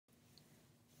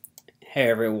Hey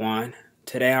everyone,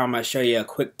 today I'm going to show you a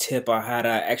quick tip on how to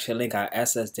actually link our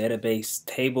Access database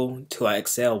table to an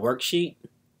Excel worksheet.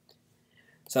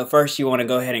 So first you want to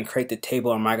go ahead and create the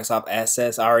table in Microsoft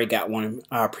Access. I already got one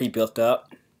pre-built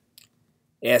up.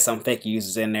 It has some fake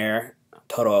users in there, a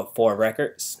total of 4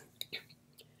 records.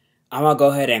 I'm going to go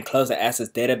ahead and close the Access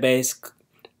database.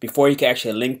 Before you can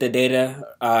actually link the data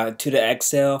to the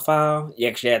Excel file, you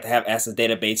actually have to have Access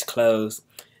database closed.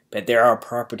 But there are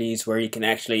properties where you can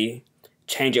actually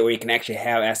change it where you can actually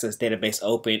have Access database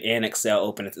open and Excel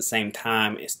open at the same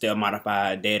time and still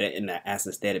modify data in the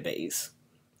Access database.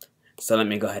 So let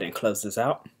me go ahead and close this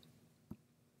out.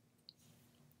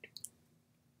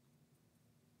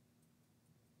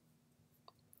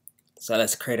 So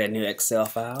let's create a new Excel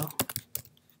file.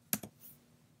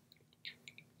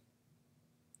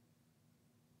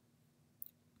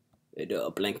 We'll do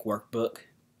a blank workbook.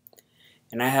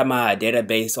 And I have my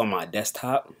database on my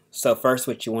desktop. So first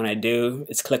what you want to do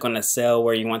is click on the cell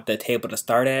where you want the table to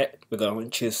start at. We're going to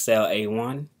choose cell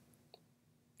A1.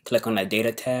 Click on the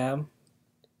data tab.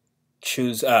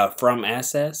 Choose from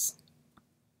access.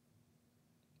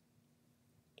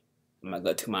 I'm going to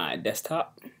go to my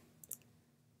desktop.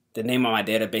 The name of my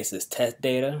database is test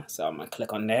data. So I'm going to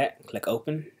click on that. Click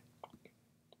open.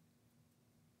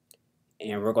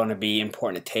 And we're going to be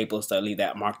importing the table, so leave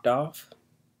that marked off.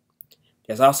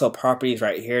 There's also properties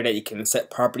right here that you can set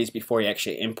properties before you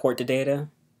actually import the data.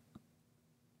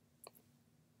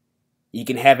 You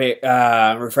can have it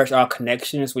refresh all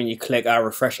connections when you click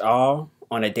refresh all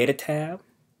on the data tab.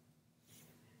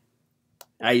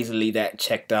 I usually leave that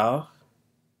checked off.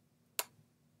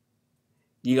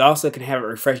 You also can have it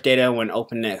refresh data when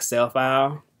opening the Excel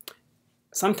file.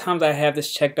 Sometimes I have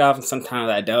this checked off and sometimes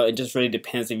I don't. It just really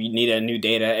depends if you need a new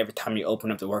data every time you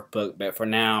open up the workbook. But for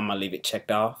now, I'm going to leave it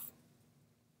checked off.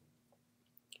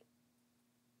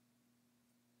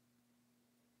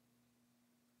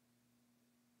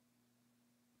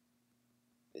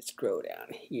 Let's scroll down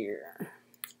here.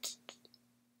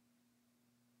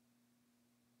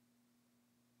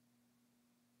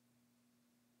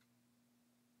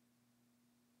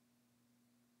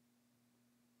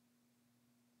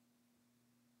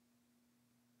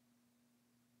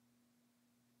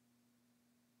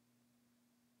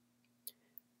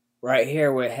 Right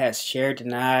here where it has share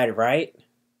denied right.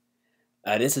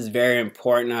 This is very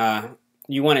important.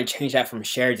 You want to change that from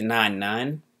share denied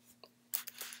none.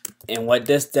 And what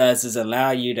this does is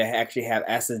allow you to actually have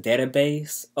Access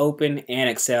database open and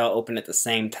Excel open at the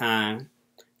same time.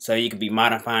 So you could be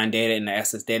modifying data in the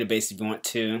Access database if you want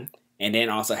to, and then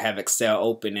also have Excel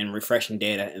open and refreshing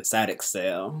data inside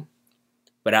Excel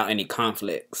without any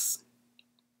conflicts.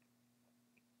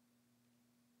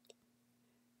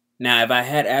 Now, if I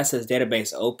had Access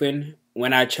database open,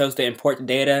 when I chose to import the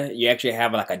data, you actually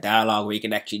have like a dialog where you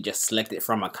can actually just select it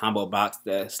from a combo box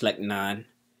to select none.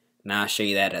 Now I'll show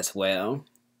you that as well.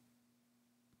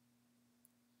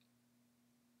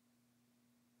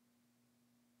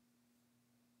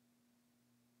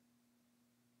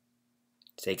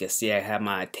 So you can see I have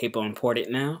my table imported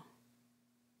now.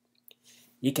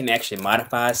 You can actually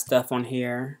modify stuff on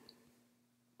here.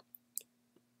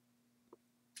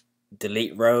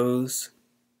 Delete rows.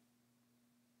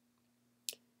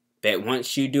 But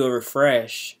once you do a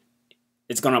refresh,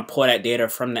 it's going to pull that data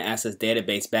from the Access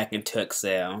database back into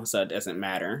Excel. So it doesn't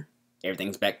matter.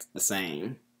 Everything's back the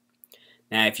same.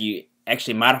 Now if you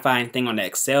actually modify anything on the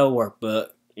Excel workbook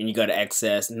and you go to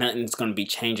Access, nothing's going to be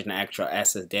changing the actual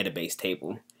Access database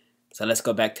table. So let's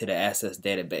go back to the Access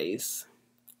database.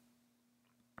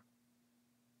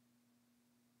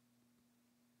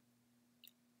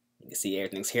 You can see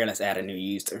everything's here. Let's add a new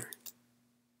user.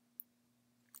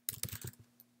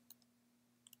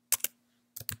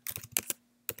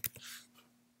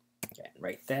 Okay,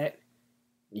 write that.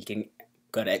 You can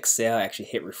go to Excel, actually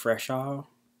hit refresh all.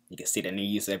 You can see the new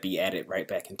user be added right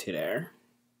back into there.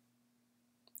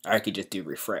 Or you could just do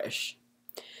refresh.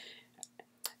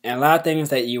 And a lot of things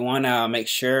that you want to make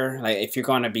sure, like if you're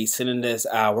going to be sending this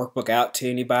workbook out to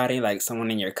anybody, like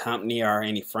someone in your company or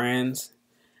any friends,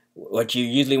 what you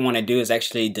usually want to do is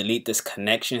actually delete this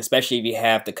connection, especially if you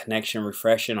have the connection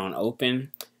refreshing on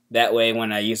open. That way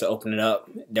when a user open it up,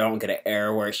 they don't get an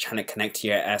error where it's trying to connect to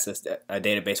your Access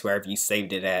database wherever you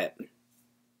saved it at.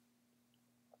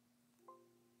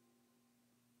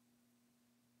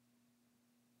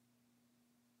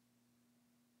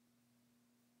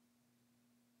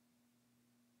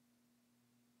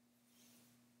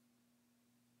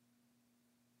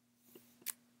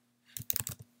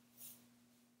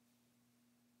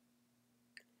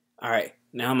 Alright,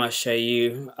 now I'm going to show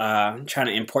you trying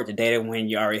to import the data when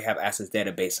you already have Access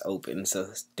database open. So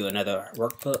let's do another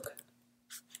workbook.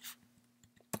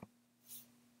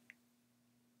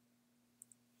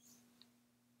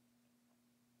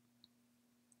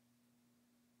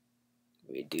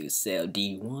 We do cell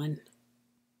D1.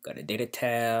 Go to Data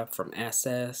tab from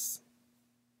Access.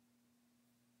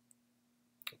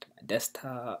 Go to my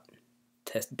desktop.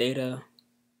 Test data.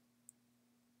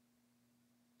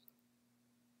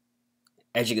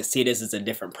 As you can see, this is a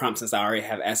different prompt since I already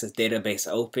have Access Database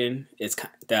open. It's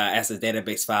the Access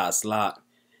Database file is locked.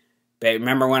 But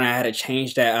remember when I had to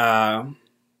change that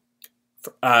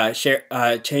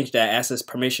change the access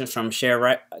permissions from share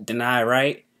right, deny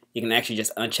right? You can actually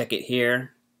just uncheck it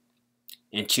here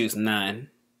and choose none.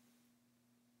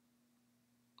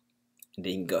 And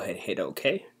then you can go ahead and hit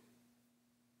OK.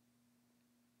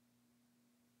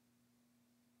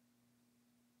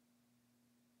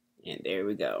 And there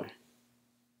we go.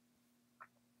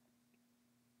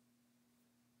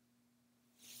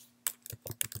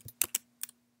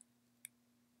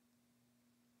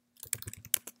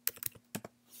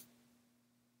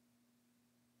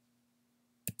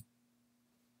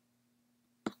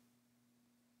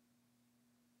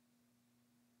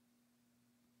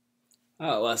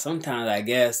 Oh, well, sometimes I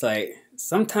guess, like,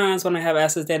 sometimes when I have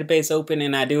Access Database open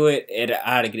and I do it,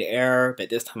 I get an error, but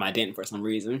this time I didn't for some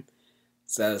reason.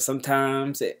 So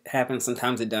sometimes it happens,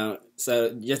 sometimes it don't.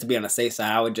 So just to be on the safe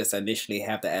side, I would just initially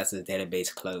have the Access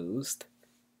Database closed.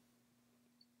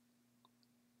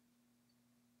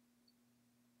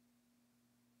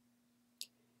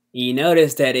 You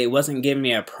notice that it wasn't giving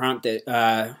me a prompt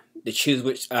to choose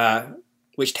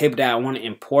which table that I want to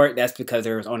import. That's because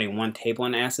there was only one table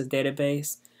in the Access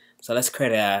Database. So let's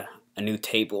create a new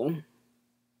table.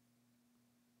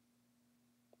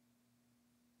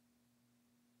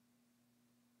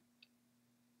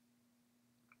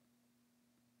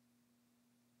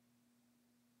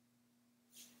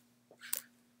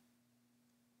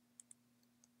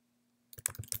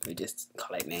 We just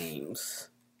call it names.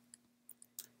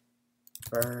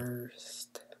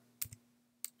 First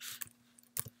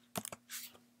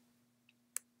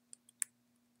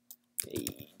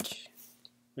page.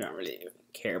 We don't really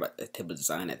care about the table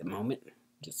design at the moment.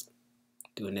 Just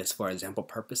doing this for example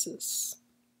purposes.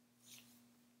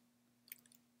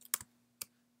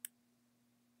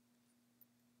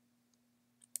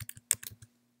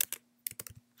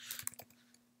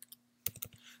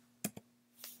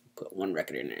 Put one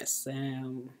record in there,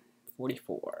 Sam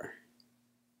 44.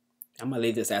 I'm gonna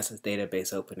leave this Access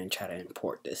Database open and try to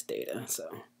import this data. So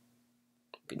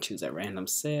you can choose a random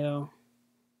cell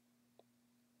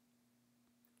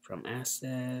from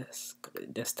Access, go to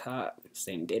the desktop,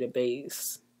 same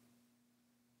database.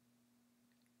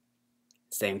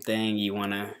 Same thing, you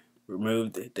wanna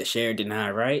remove the share deny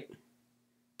right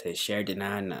to share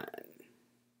deny none.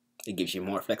 It gives you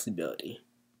more flexibility.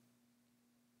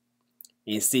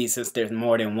 You see, since there's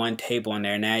more than one table in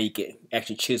there, now you can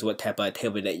actually choose what type of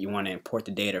table that you want to import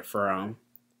the data from.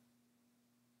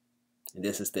 And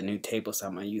this is the new table, so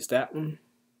I'm going to use that one.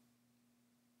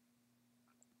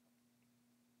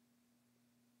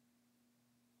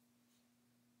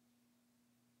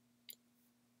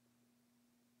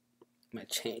 I'm going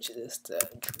to change this to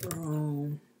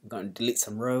Jerome. I'm going to delete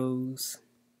some rows.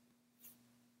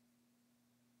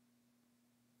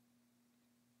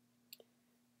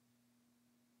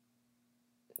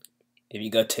 If you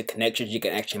go to connections, you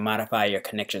can actually modify your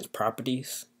connections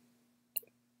properties.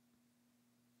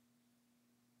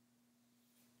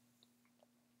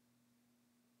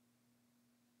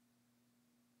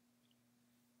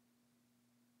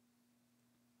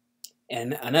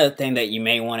 And another thing that you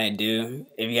may want to do,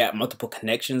 if you got multiple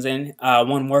connections in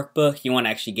one workbook, you want to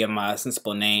actually give them a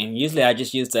sensible name. Usually I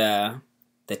just use the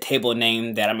table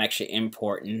name that I'm actually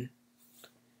importing.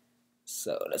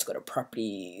 So let's go to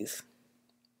properties.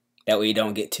 That way you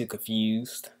don't get too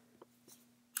confused.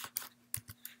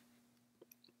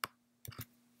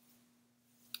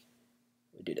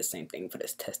 We'll do the same thing for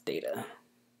this test data.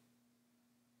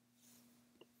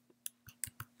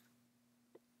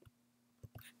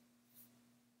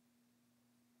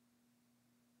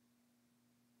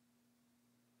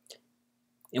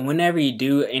 And whenever you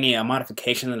do any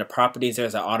modification in the properties,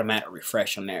 there's an automatic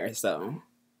refresh on there. So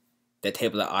the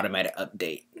table will automatic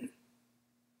update.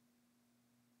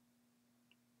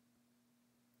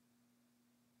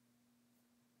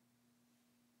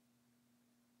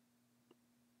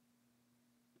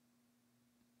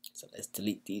 So let's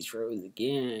delete these rows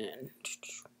again.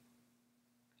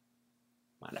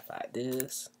 Modify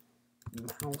this.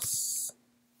 Mouse.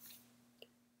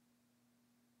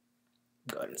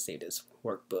 Go ahead and save this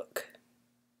workbook.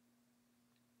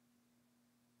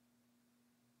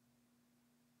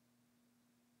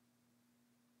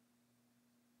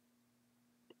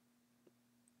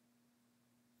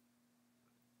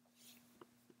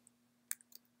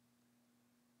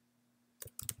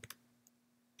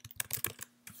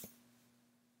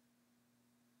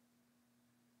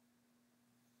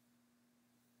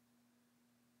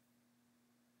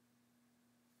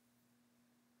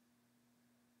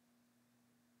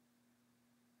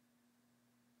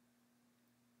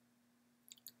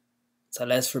 So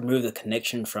let's remove the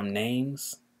connection from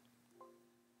names.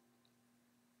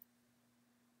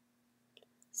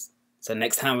 So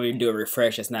next time we do a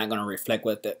refresh, it's not going to reflect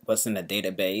what's in the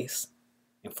database.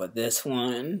 And for this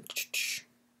one,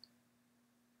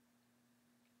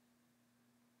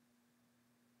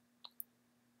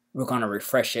 we're going to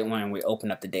refresh it when we open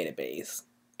up the database.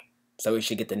 So we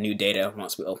should get the new data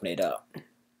once we open it up.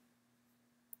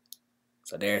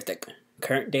 So there's the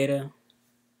current data.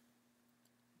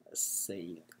 Let's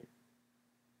save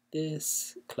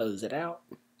this, close it out.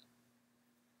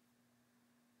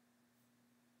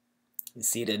 You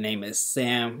see the name is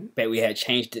Sam, but we had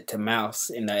changed it to mouse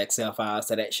in the Excel file,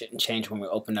 so that shouldn't change when we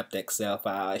open up the Excel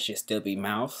file. It should still be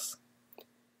mouse.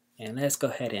 And let's go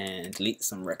ahead and delete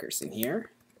some records in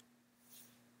here.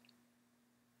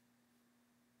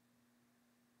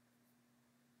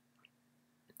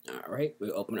 Alright,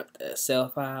 we open up the Excel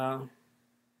file.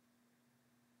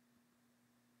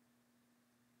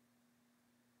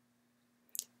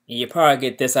 And you probably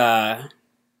get this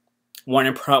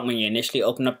warning prompt when you initially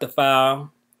open up the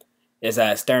file. Is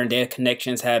Stern data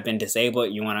connections have been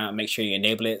disabled. You want to make sure you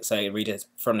enable it so it reads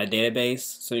from the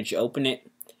database so that you open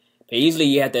it. But usually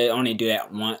you have to only do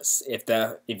that once if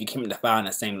you keep the file in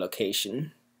the same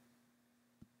location.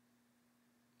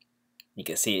 You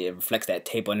can see it reflects that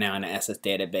table now in the SS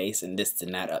database, and this did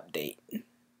not update.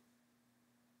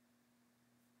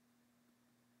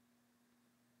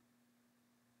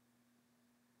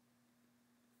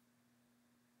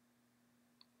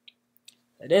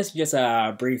 This is just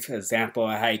a brief example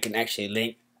of how you can actually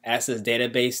link SS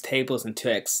database tables into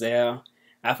Excel.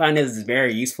 I find this is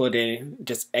very useful than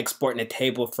just exporting a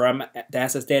table from the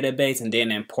SS database and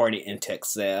then importing it into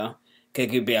Excel. It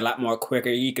could be a lot more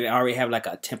quicker. You can already have like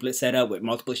a template set up with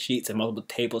multiple sheets and multiple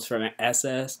tables from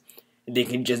SS. And then you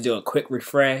can just do a quick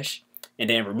refresh and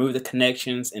then remove the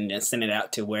connections and then send it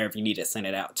out to wherever you need to send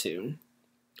it out to.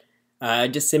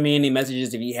 Just send me any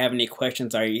messages if you have any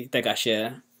questions or you think I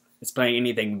should explain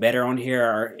anything better on here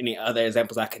or any other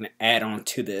examples I can add on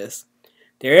to this.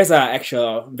 There is an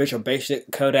actual Visual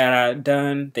Basic code that I've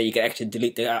done that you can actually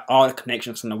delete all the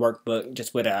connections from the workbook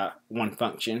just with one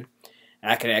function.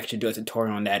 I could actually do a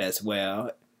tutorial on that as well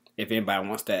if anybody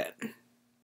wants that.